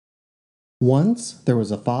Once there was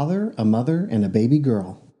a father, a mother, and a baby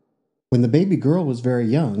girl. When the baby girl was very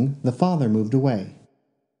young, the father moved away.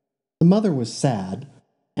 The mother was sad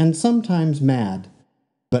and sometimes mad,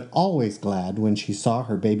 but always glad when she saw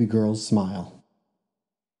her baby girl's smile.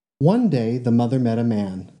 One day the mother met a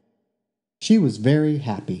man. She was very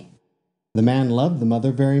happy. The man loved the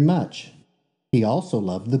mother very much. He also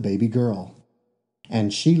loved the baby girl,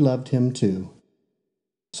 and she loved him too.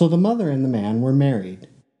 So the mother and the man were married,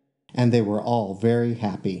 and they were all very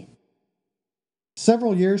happy.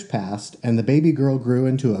 Several years passed, and the baby girl grew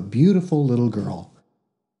into a beautiful little girl.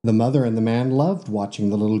 The mother and the man loved watching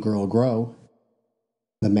the little girl grow.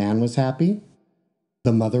 The man was happy,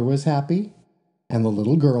 the mother was happy, and the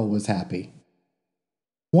little girl was happy.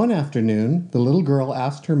 One afternoon, the little girl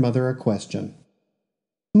asked her mother a question.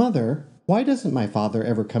 "Mother, why doesn't my father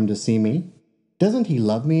ever come to see me? Doesn't he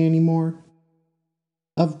love me anymore?"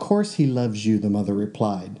 "Of course he loves you," the mother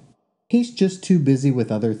replied. "He's just too busy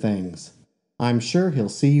with other things. I'm sure he'll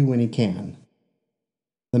see you when he can."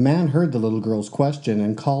 The man heard the little girl's question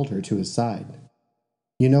and called her to his side.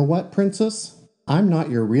 "You know what, Princess? I'm not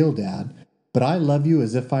your real dad, but I love you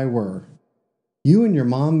as if I were. You and your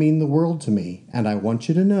mom mean the world to me, and I want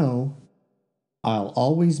you to know I'll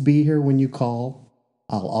always be here when you call.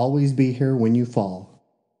 I'll always be here when you fall.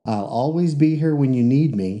 I'll always be here when you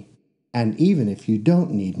need me, and even if you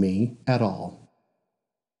don't need me at all."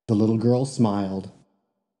 The little girl smiled.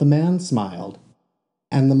 The man smiled,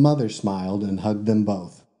 and the mother smiled and hugged them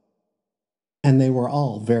both. And they were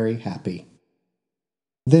all very happy.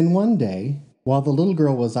 Then one day, while the little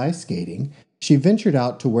girl was ice skating, she ventured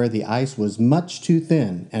out to where the ice was much too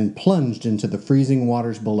thin and plunged into the freezing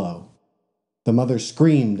waters below. The mother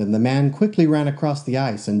screamed, and the man quickly ran across the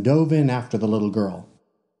ice and dove in after the little girl.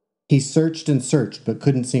 He searched and searched but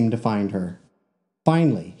couldn't seem to find her.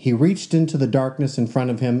 Finally, he reached into the darkness in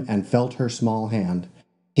front of him and felt her small hand.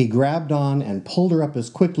 He grabbed on and pulled her up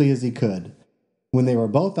as quickly as he could. When they were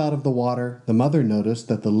both out of the water, the mother noticed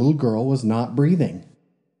that the little girl was not breathing.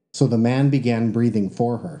 So the man began breathing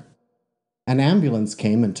for her. An ambulance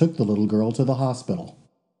came and took the little girl to the hospital.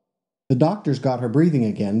 The doctors got her breathing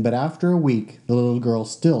again, but after a week, the little girl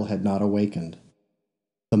still had not awakened.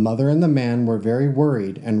 The mother and the man were very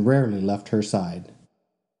worried and rarely left her side.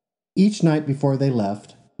 Each night before they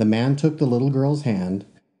left, the man took the little girl's hand,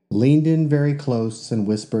 leaned in very close, and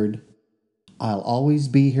whispered, "I'll always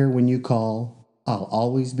be here when you call. I'll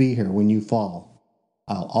always be here when you fall.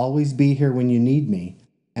 I'll always be here when you need me,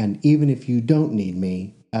 and even if you don't need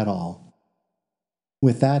me at all."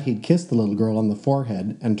 With that, he'd kiss the little girl on the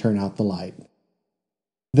forehead and turn out the light.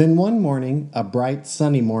 Then one morning, a bright,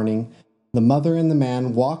 sunny morning, the mother and the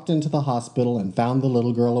man walked into the hospital and found the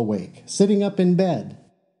little girl awake, sitting up in bed.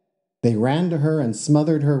 They ran to her and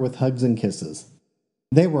smothered her with hugs and kisses.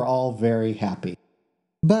 They were all very happy.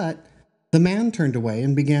 But the man turned away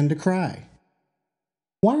and began to cry.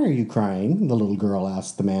 "Why are you crying?" the little girl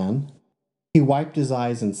asked the man. He wiped his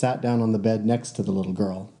eyes and sat down on the bed next to the little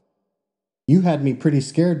girl. "You had me pretty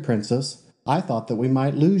scared, Princess. I thought that we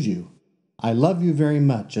might lose you. I love you very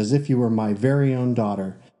much, as if you were my very own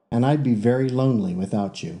daughter, and I'd be very lonely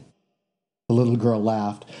without you." The little girl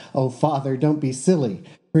laughed. "Oh, Father, don't be silly.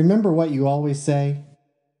 Remember what you always say.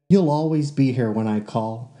 You'll always be here when I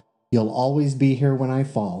call. You'll always be here when I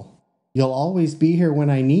fall. You'll always be here when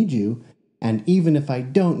I need you, and even if I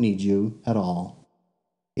don't need you at all.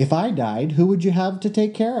 If I died, who would you have to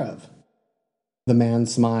take care of?" The man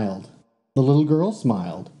smiled. The little girl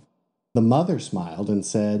smiled. The mother smiled and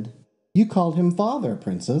said, "You called him Father,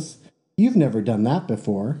 Princess. You've never done that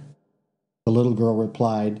before." The little girl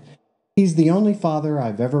replied, "He's the only father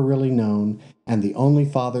I've ever really known, and the only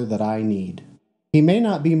father that I need. He may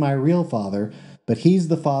not be my real father, but he's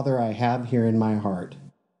the father I have here in my heart."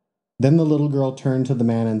 Then the little girl turned to the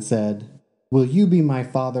man and said, "Will you be my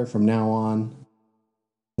father from now on?"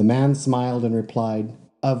 The man smiled and replied,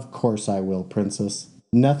 "Of course I will, Princess.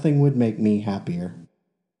 Nothing would make me happier."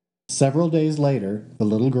 Several days later, the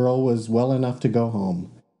little girl was well enough to go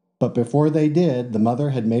home. But before they did, the mother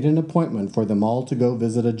had made an appointment for them all to go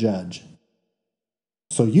visit a judge.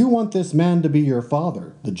 "So you want this man to be your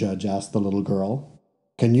father?" the judge asked the little girl.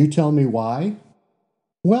 "Can you tell me why?"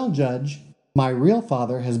 "Well, Judge, my real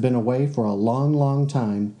father has been away for a long, long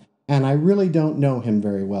time, and I really don't know him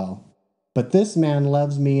very well. But this man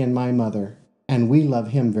loves me and my mother, and we love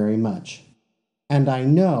him very much. And I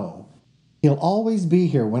know he'll always be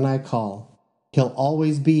here when I call. He'll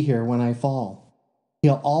always be here when I fall.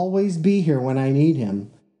 He'll always be here when I need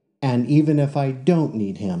him, and even if I don't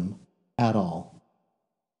need him at all."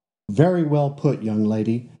 "Very well put, young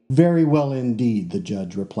lady. Very well indeed," the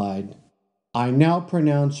judge replied. "I now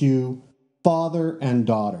pronounce you father and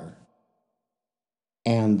daughter.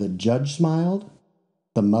 And the judge smiled,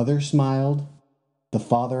 the mother smiled, the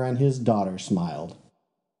father and his daughter smiled,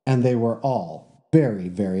 and they were all very,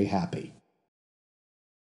 very happy.